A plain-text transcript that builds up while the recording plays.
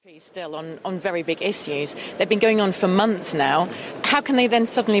Still on very big issues. They've been going on for months now. How can they then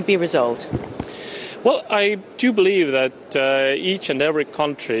suddenly be resolved? Well, I do believe that each and every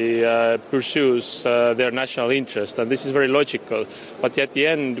country pursues their national interest, and this is very logical. But at the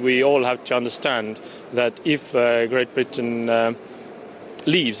end, we all have to understand that if Great Britain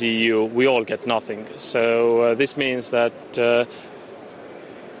leaves the EU, we all get nothing. So this means that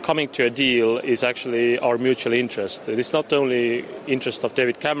coming to a deal is actually our mutual interest. It is not only interest of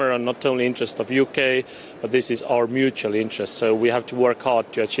David Cameron, not only interest of UK, but this is our mutual interest. So we have to work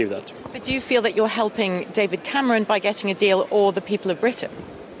hard to achieve that. But do you feel that you're helping David Cameron by getting a deal, or the people of Britain?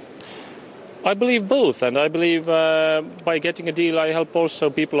 I believe both, and I believe by getting a deal I help also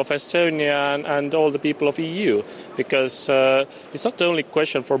people of Estonia and all the people of EU, because it's not only a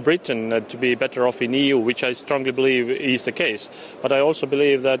question for Britain to be better off in EU, which I strongly believe is the case, but I also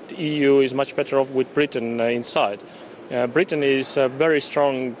believe that EU is much better off with Britain inside. Britain is a very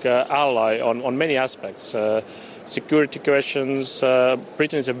strong ally on many aspects. Security questions,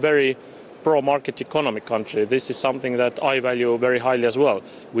 Britain is a very pro-market economy country. This is something that I value very highly as well.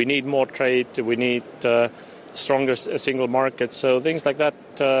 We need more trade, we need stronger single market, so things like that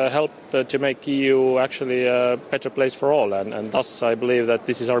help to make EU actually a better place for all, and thus I believe that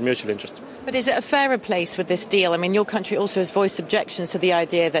this is our mutual interest. But is it a fairer place with this deal? I mean, your country also has voiced objections to the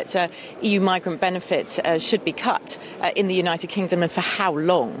idea that EU migrant benefits should be cut in the United Kingdom, and for how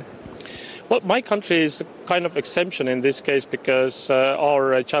long? Well, my country is a kind of exemption in this case because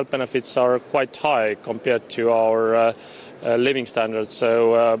our child benefits are quite high compared to our living standards.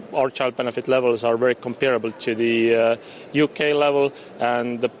 So our child benefit levels are very comparable to the UK level,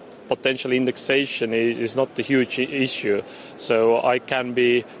 and the potential indexation is not a huge issue. So I can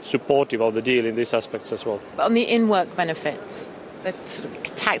be supportive of the deal in these aspects as well. But on the in-work benefits, the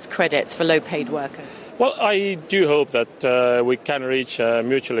tax credits for low-paid workers? Well, I do hope that we can reach a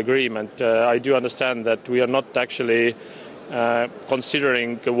mutual agreement. I do understand that we are not actually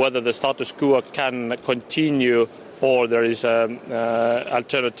considering whether the status quo can continue or there is an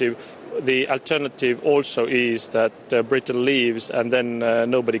alternative. The alternative also is that Britain leaves and then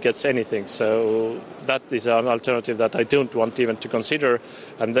nobody gets anything. So that is an alternative that I don't want even to consider,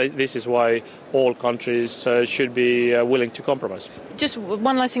 and this is why all countries should be willing to compromise. Just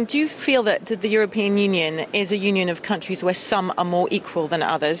one last thing. Do you feel that the European Union is a union of countries where some are more equal than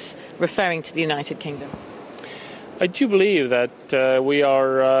others, referring to the United Kingdom? I do believe that we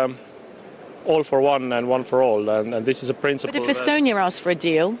are all for one and one for all, and this is a principle. But if Estonia asked for a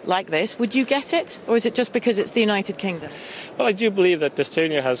deal like this, would you get it, or is it just because it's the United Kingdom? Well, I do believe that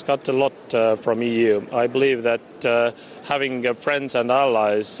Estonia has got a lot from EU. I believe that having friends and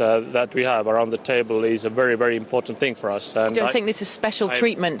allies that we have around the table is a very, very important thing for us. And you don't think this is special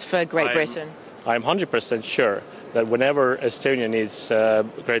treatment for Great Britain? I'm 100% sure that whenever Estonia needs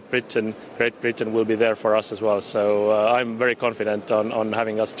Great Britain will be there for us as well. So I'm very confident on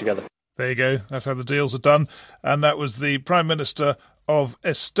having us together. There you go. That's how the deals are done. And that was the Prime Minister of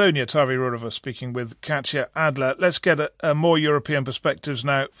Estonia, Taavi Rurava, speaking with Katja Adler. Let's get a more European perspectives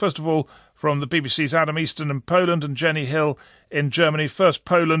now. First of all, from the BBC's Adam Easton in Poland and Jenny Hill in Germany. First,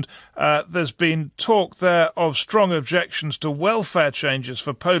 Poland. There's been talk there of strong objections to welfare changes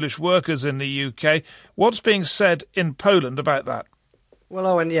for Polish workers in the UK. What's being said in Poland about that? Well,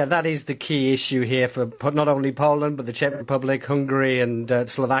 Owen, yeah, that is the key issue here for not only Poland, but the Czech Republic, Hungary and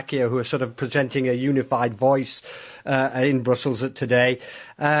Slovakia, who are sort of presenting a unified voice in Brussels today.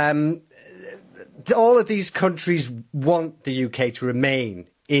 All of these countries want the UK to remain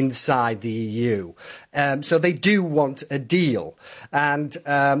inside the EU. So they do want a deal. And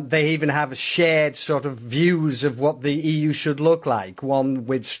they even have shared sort of views of what the EU should look like, one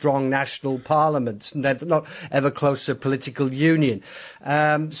with strong national parliaments, not ever closer political union.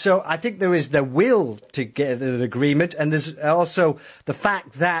 So I think there is the will to get an agreement. And there's also the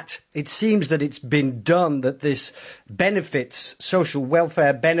fact that it seems that it's been done, that this benefits, social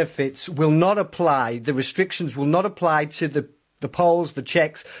welfare benefits, will not apply, the restrictions will not apply to the Poles, the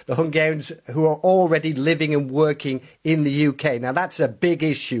Czechs, the Hungarians who are already living and working in the UK. Now, that's a big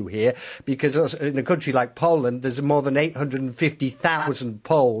issue here because in a country like Poland, there's more than 850,000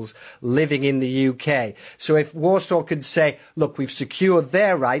 Poles living in the UK. So if Warsaw could say, look, we've secured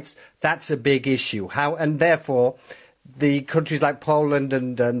their rights, that's a big issue. And therefore, the countries like Poland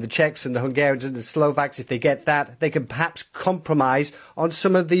and the Czechs and the Hungarians and the Slovaks, if they get that, they can perhaps compromise on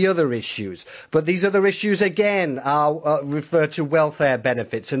some of the other issues. But these other issues, again, are refer to welfare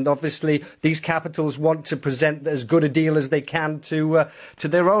benefits. And obviously, these capitals want to present as good a deal as they can to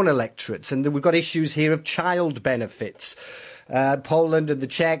their own electorates. And we've got issues here of child benefits. Poland and the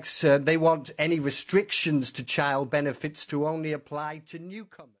Czechs, they want any restrictions to child benefits to only apply to newcomers.